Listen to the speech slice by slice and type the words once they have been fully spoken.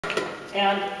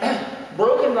and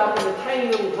broken up into tiny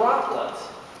little droplets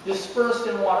dispersed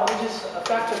in water, which is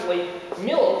effectively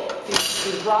milk,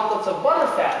 these droplets of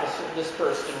butterfat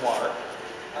dispersed in water.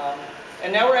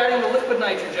 And now we're adding the liquid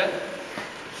nitrogen.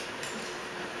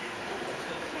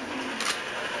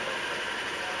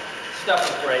 Stuff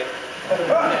is great.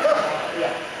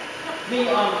 Yeah.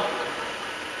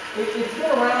 It's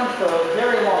been around for a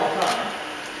very long time.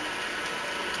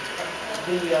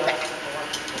 We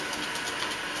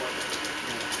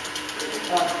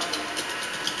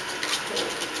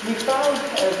found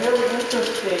a very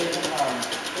interesting. It's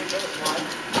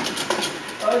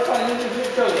fine. You can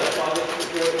just show this. I'll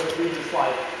just read the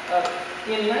slide.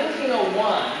 In 1901,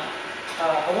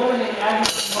 a woman named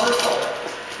Agnes Marshall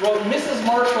wrote Mrs.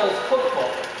 Marshall's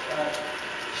cookbook.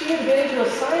 She had been to a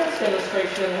science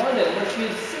demonstration in London where she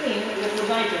had seen liquid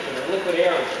nitrogen, or liquid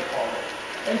air as she called it.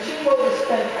 And she wrote this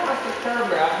fantastic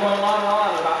paragraph going on and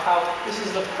on about how this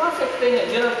is the perfect thing at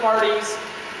dinner parties.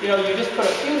 You know, you just put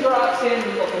a few drops in,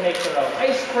 people can make their own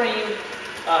ice cream.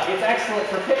 It's excellent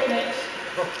for picnics.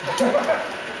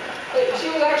 She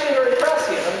was actually very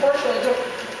prescient. Unfortunately, it took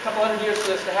a couple hundred years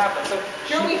for this to happen. So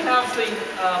here we have the...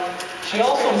 she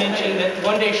also mentioned that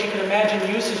one day she could imagine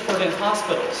uses for it in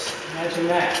hospitals. Imagine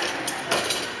that.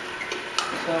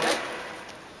 So,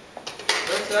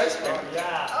 there's the ice cream.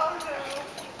 Yeah. Oh no.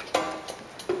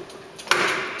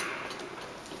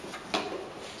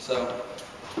 So,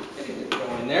 getting it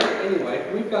going there.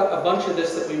 Anyway, we've got a bunch of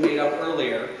this that we made up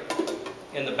earlier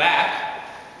in the back.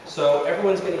 So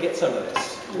everyone's going to get some of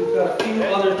this. We've got a few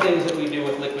other things that we do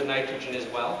with liquid nitrogen as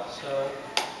well. So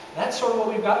that's sort of what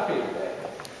we've got for you today.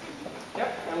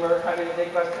 Yep, and we're happy to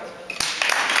take questions.